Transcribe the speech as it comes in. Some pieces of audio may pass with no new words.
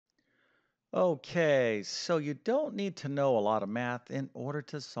Okay, so you don't need to know a lot of math in order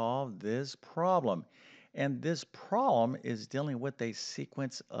to solve this problem. And this problem is dealing with a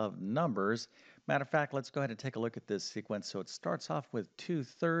sequence of numbers. Matter of fact, let's go ahead and take a look at this sequence. So it starts off with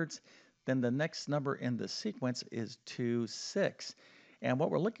 2/3, then the next number in the sequence is 2/6. And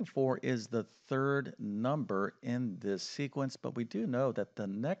what we're looking for is the third number in this sequence, but we do know that the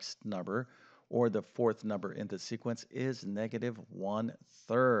next number, or the fourth number in the sequence, is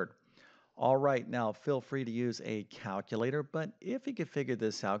 -1/3. All right, now feel free to use a calculator, but if you can figure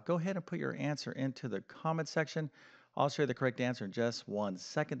this out, go ahead and put your answer into the comment section. I'll show you the correct answer in just 1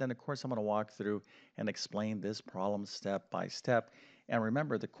 second. Then, of course, I'm going to walk through and explain this problem step by step. And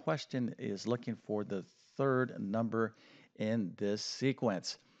remember, the question is looking for the third number in this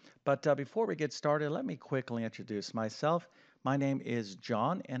sequence. But before we get started, let me quickly introduce myself. My name is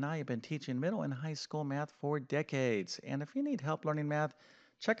John, and I have been teaching middle and high school math for decades. And if you need help learning math,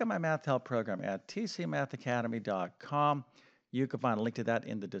 check out my math help program at tcmathacademy.com. You can find a link to that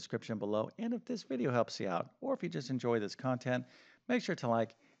in the description below. And if this video helps you out, or if you just enjoy this content, make sure to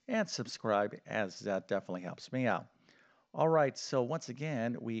like and subscribe, as that definitely helps me out. All right, so once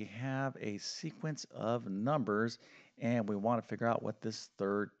again, we have a sequence of numbers, and we want to figure out what this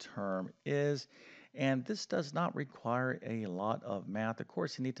third term is. And this does not require a lot of math. Of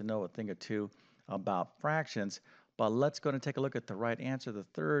course, you need to know a thing or two about fractions, but let's go and take a look at the right answer. The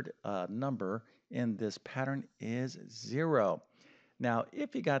third number in this pattern is 0. Now,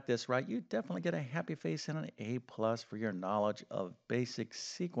 if you got this right, you definitely get a happy face and an A plus for your knowledge of basic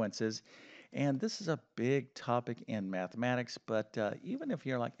sequences. And this is a big topic in mathematics, but even if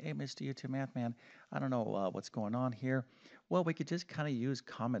you're like, hey, Mr. YouTube Math Man, I don't know what's going on here. Well, we could just kind of use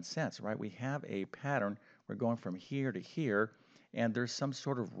common sense, right? We have a pattern. We're going from here to here, and there's some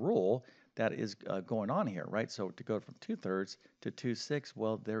sort of rule that is going on here, right? So to go from 2/3 to 2/6,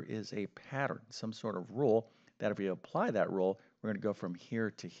 well, there is a pattern, some sort of rule that if we apply that rule, we're going to go from here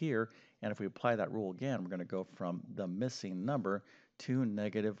to here. And if we apply that rule again, we're going to go from the missing number to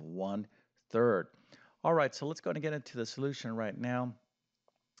 -1/3. All right, so let's go ahead and get into the solution right now.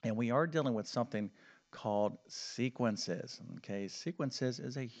 And we are dealing with something called sequences. Okay, sequences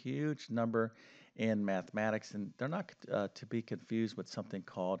is a huge number in mathematics, and they're not to be confused with something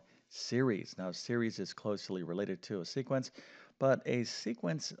called series. Now, series is closely related to a sequence, but a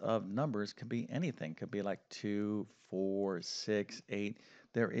sequence of numbers can be anything. Could be like 2, 4, 6, 8.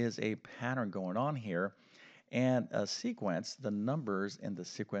 There is a pattern going on here. And a sequence, the numbers in the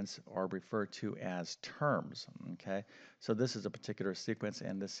sequence are referred to as terms, okay? So this is a particular sequence,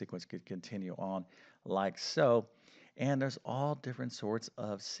 and this sequence could continue on like so. And there's all different sorts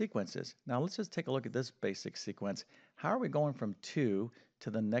of sequences. Now let's just take a look at this basic sequence. How are we going from 2 to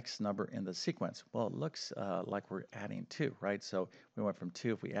the next number in the sequence? Well, it looks like we're adding 2, right? So we went from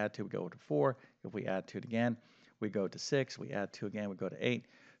 2, if we add 2, we go to 4. If we add 2 again, we go to 6. We add 2 again, we go to 8.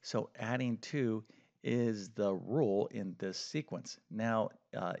 So adding 2 is the rule in this sequence. Now,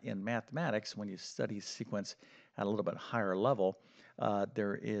 in mathematics, when you study sequence at a little bit higher level,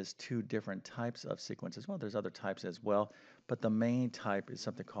 there is two different types of sequences. Well, there's other types as well, but the main type is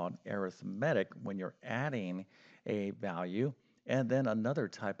something called arithmetic when you're adding a value, and then another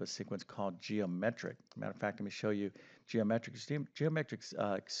type of sequence called geometric. Matter of fact, let me show you geometric. Geometric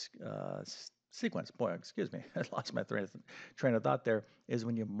sequence. Boy, excuse me, I lost my train of thought there. Is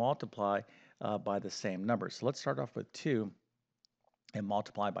when you multiply by the same number. So let's start off with 2 and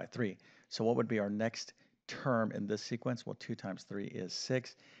multiply by 3. So what would be our next term in this sequence? Well, 2 times 3 is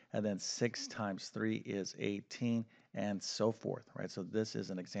 6, and then 6 times 3 is 18, and so forth, right? So this is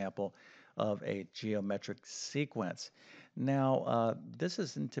an example of a geometric sequence. Now, this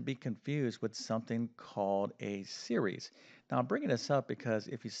isn't to be confused with something called a series. Now, I'm bringing this up because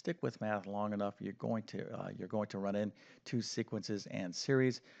if you stick with math long enough, you're going to run into sequences and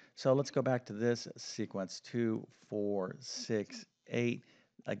series. So let's go back to this sequence: 2, 4, 6, 8.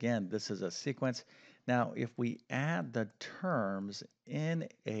 Again, this is a sequence. Now, if we add the terms in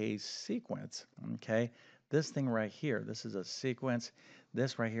a sequence, okay, this thing right here, this is a sequence.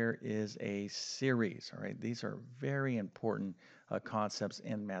 This right here is a series, all right? These are very important concepts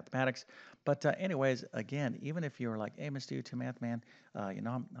in mathematics. But anyways, again, even if you're like, hey, Mr. YouTube Math Man,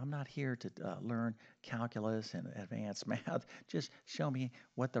 I'm not here to learn calculus and advanced math. Just show me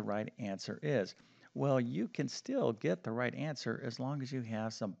what the right answer is. Well, you can still get the right answer as long as you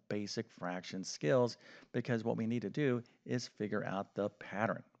have some basic fraction skills, because what we need to do is figure out the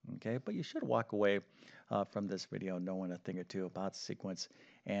pattern, okay? But you should walk away from this video knowing a thing or two about sequence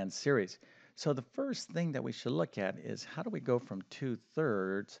and series. So the first thing that we should look at is, how do we go from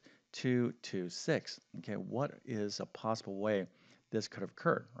 2/3 to 2/6? Okay, what is a possible way this could have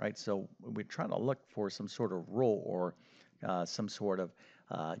occurred, right? So we're trying to look for some sort of rule or some sort of,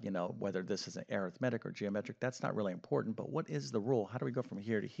 whether this is an arithmetic or geometric, that's not really important, but what is the rule? How do we go from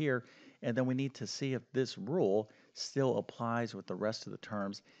here to here? And then we need to see if this rule still applies with the rest of the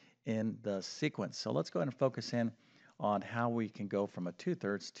terms in the sequence. So let's go ahead and focus in on how we can go from a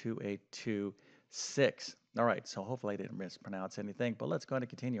 2/3 to a 2/6. All right, so hopefully I didn't mispronounce anything, but let's go ahead and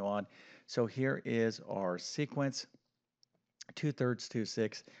continue on. So here is our sequence, 2/3,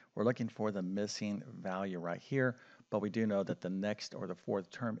 2/6. We're looking for the missing value right here, but we do know that the next or the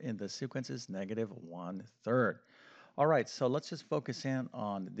fourth term in the sequence is -1/3. All right, so let's just focus in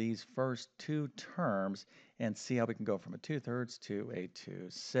on these first two terms and see how we can go from a 2/3 to a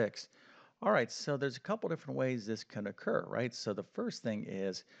 2/6. All right, so there's a couple different ways this can occur, right? So the first thing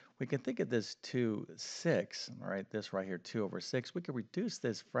is we can think of this 2/6, all right, this right here, 2/6. We can reduce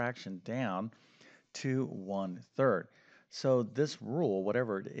this fraction down to 1/3. So this rule,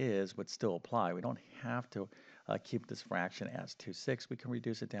 whatever it is, would still apply. We don't have to keep this fraction as 2/6. We can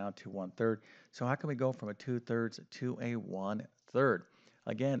reduce it down to 1/3. So how can we go from a 2/3 to a 1/3?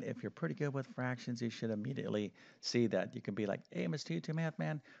 Again, if you're pretty good with fractions, you should immediately see that. You can be like, hey, Mr. YouTube Math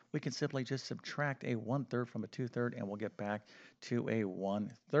Man, we can simply just subtract a 1/3 from a 2/3 and we'll get back to a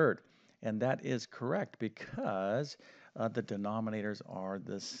 1/3. And that is correct because the denominators are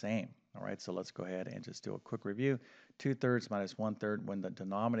the same. All right, so let's go ahead and just do a quick review. 2/3 minus 1/3, when the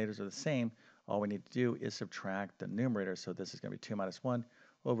denominators are the same, all we need to do is subtract the numerator. So this is going to be 2 minus 1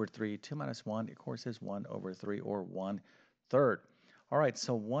 over 3. 2 minus 1, of course, is 1 over 3, or 1/3. All right,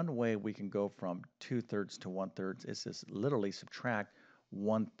 so one way we can go from 2/3 to 1/3 is just literally subtract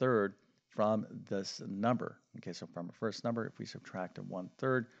 1/3 from this number. Okay, so from our first number, if we subtract a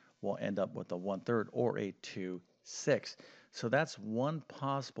 1/3, we'll end up with a 1/3 or a 2/6. So that's one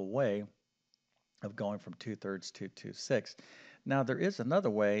possible way of going from 2/3 to 2/6. Now there is another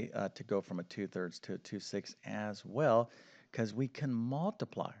way to go from a 2/3 to a 2/6 as well, because we can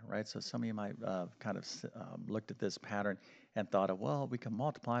multiply, right? So some of you might kind of looked at this pattern and thought of, well, we can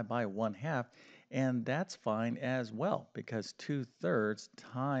multiply by 1/2, and that's fine as well, because 2/3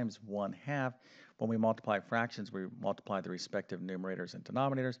 times 1/2, when we multiply fractions, we multiply the respective numerators and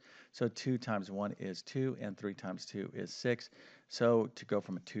denominators. So 2 times 1 is 2, and 3 times 2 is 6. So to go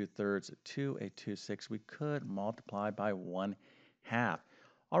from a 2/3 to a 2/6, we could multiply by 1/2.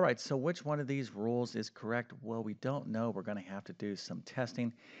 All right, so which one of these rules is correct? Well, we don't know. We're going to have to do some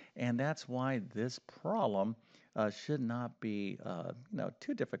testing, and that's why this problem should not be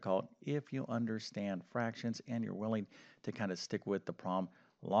too difficult if you understand fractions and you're willing to kind of stick with the problem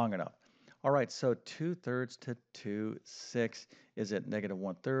long enough. All right, so 2/3 to 2/6, is it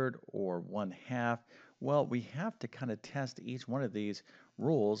 -1/3 or 1/2? Well, we have to kind of test each one of these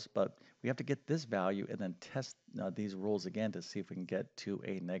rules, but we have to get this value and then test these rules again to see if we can get to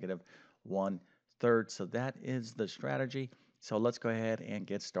a -1/3. So that is the strategy. So let's go ahead and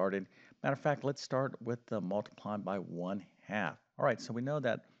get started. Matter of fact, let's start with the multiplying by 1/2. All right, so we know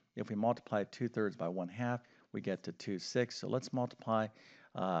that if we multiply 2/3 by 1/2, we get to 2/6. So let's multiply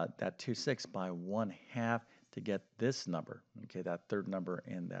that 2/6 by 1/2 to get this number, okay, that third number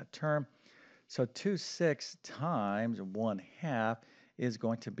in that term. So 2/6 times 1/2 is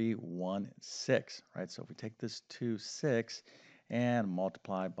going to be 1/6, right? So if we take this 2/6 and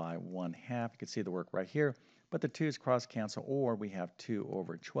multiply by 1/2, you can see the work right here, but the 2's cross cancel, or we have 2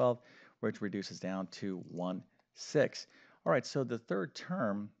 over 12, which reduces down to 1/6. All right, so the third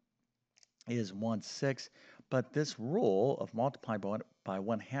term is 1/6, but this rule of multiplying by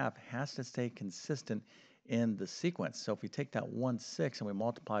 1/2 has to stay consistent in the sequence. So if we take that 1/6 and we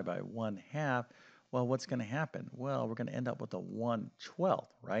multiply by 1/2, well, what's going to happen? Well, we're going to end up with a 1/12,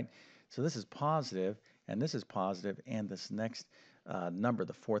 right? So this is positive, and this is positive, and this next number,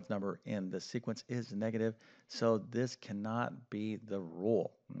 the fourth number in the sequence, is negative. So this cannot be the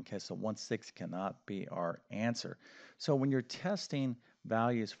rule. Okay, so 1/6 cannot be our answer. So when you're testing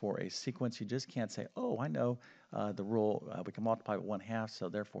values for a sequence, you just can't say, oh, I know the rule, we can multiply with 1/2, so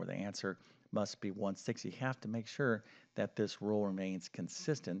therefore the answer must be 1/6. You have to make sure that this rule remains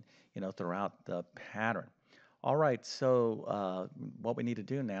consistent, throughout the pattern. All right, so what we need to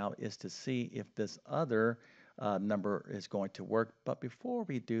do now is to see if this other number is going to work. But before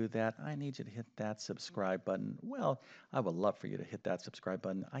we do that, I need you to hit that subscribe button. Well, I would love for you to hit that subscribe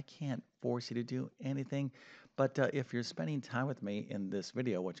button. I can't force you to do anything, but if you're spending time with me in this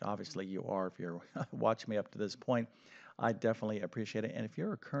video, which obviously you are if you're watching me up to this point, I definitely appreciate it. And if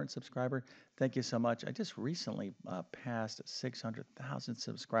you're a current subscriber, thank you so much. I just recently passed 600,000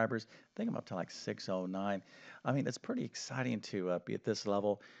 subscribers. I think I'm up to like 609. I mean, it's pretty exciting to be at this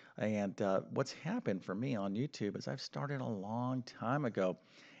level. And what's happened for me on YouTube is I've started a long time ago.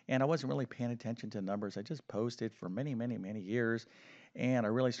 And I wasn't really paying attention to numbers. I just posted for many, many, many years. And I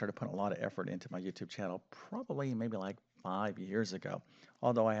really started putting a lot of effort into my YouTube channel, probably maybe like 5 years ago.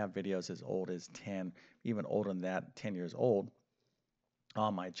 Although I have videos as old as 10, even older than that, 10 years old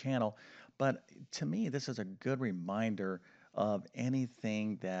on my channel. But to me, this is a good reminder of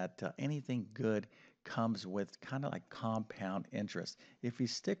anything good comes with kind of like compound interest. If you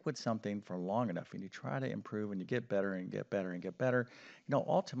stick with something for long enough and you try to improve and you get better and get better and get better,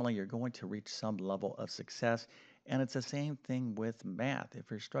 ultimately you're going to reach some level of success. And it's the same thing with math.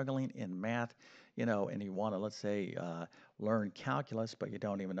 If you're struggling in math, and you want to, let's say, learn calculus, but you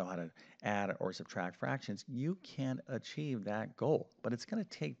don't even know how to add or subtract fractions, you can achieve that goal. But it's going to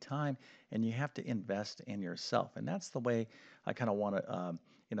take time and you have to invest in yourself. And that's the way I kind of want to,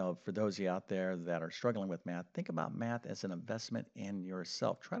 for those of you out there that are struggling with math, think about math as an investment in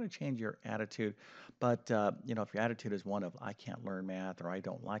yourself. Try to change your attitude. But, if your attitude is one of, I can't learn math or I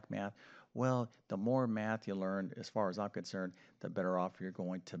don't like math, well, the more math you learn, as far as I'm concerned, the better off you're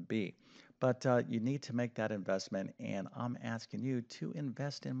going to be. But you need to make that investment, and I'm asking you to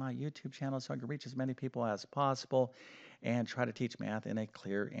invest in my YouTube channel so I can reach as many people as possible and try to teach math in a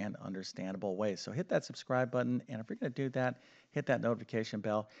clear and understandable way. So hit that subscribe button, and if you're going to do that, hit that notification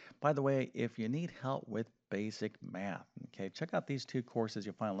bell. By the way, if you need help with basic math, okay, check out these two courses.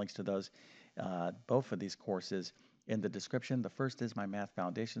 You'll find links to those, both of these courses in the description. The first is my Math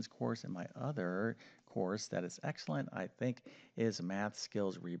Foundations course, and my other course that is excellent, I think, is Math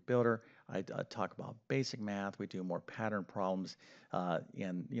Skills Rebuilder. I talk about basic math. We do more pattern problems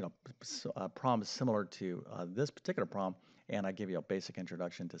and problems similar to this particular problem, and I give you a basic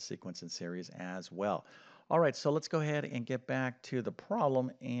introduction to sequence and series as well. All right, so let's go ahead and get back to the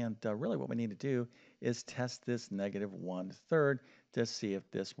problem, and really what we need to do is test this -1/3 to see if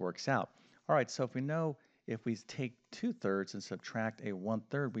this works out. All right, so if we take 2/3 and subtract a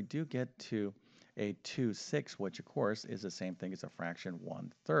 1/3, we do get to a 2/6, which of course is the same thing as a fraction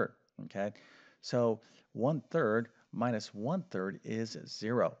 1/3. Okay, so 1/3 minus 1/3 is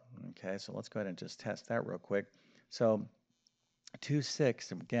 0. Okay, so let's go ahead and just test that real quick. So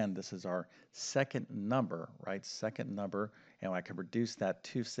 2/6, again, this is our second number, right? Second number, and I can reduce that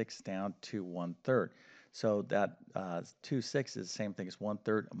 2/6 down to 1/3. So that 2/6 is the same thing as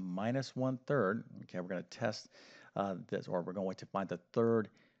 1/3 minus 1/3. Okay, we're going to test this, or we're going to find the third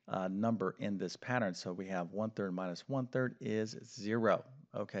number in this pattern. So we have 1/3 minus 1/3 is 0.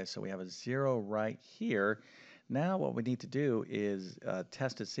 Okay, so we have a 0 right here. Now what we need to do is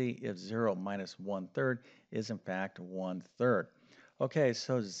test to see if 0 minus 1/3 is in fact 1/3. Okay,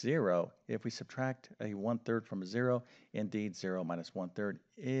 so 0, if we subtract a 1/3 from 0, indeed 0 minus 1/3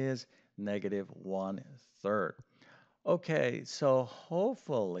 is -1/3. Okay, so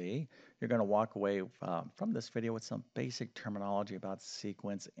hopefully you're going to walk away from this video with some basic terminology about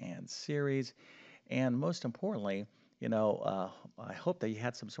sequence and series. And most importantly, I hope that you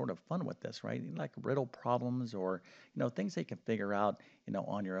had some sort of fun with this, right? Like riddle problems or, things that you can figure out,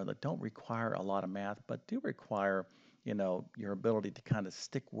 on your own that don't require a lot of math, but do require, your ability to kind of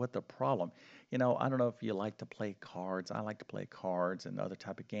stick with the problem. I don't know if you like to play cards. I like to play cards and other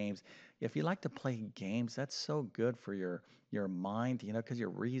type of games. If you like to play games, that's so good for your mind, because you're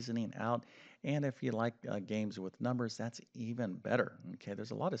reasoning out. And if you like games with numbers, that's even better. Okay,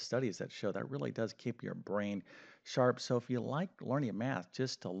 there's a lot of studies that show that really does keep your brain sharp. So if you like learning math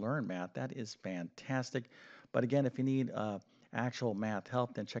just to learn math, that is fantastic. But again, if you need actual math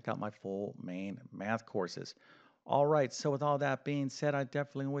help, then check out my full main math courses. All right, so with all that being said, I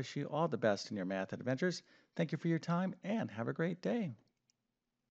definitely wish you all the best in your math adventures. Thank you for your time and have a great day.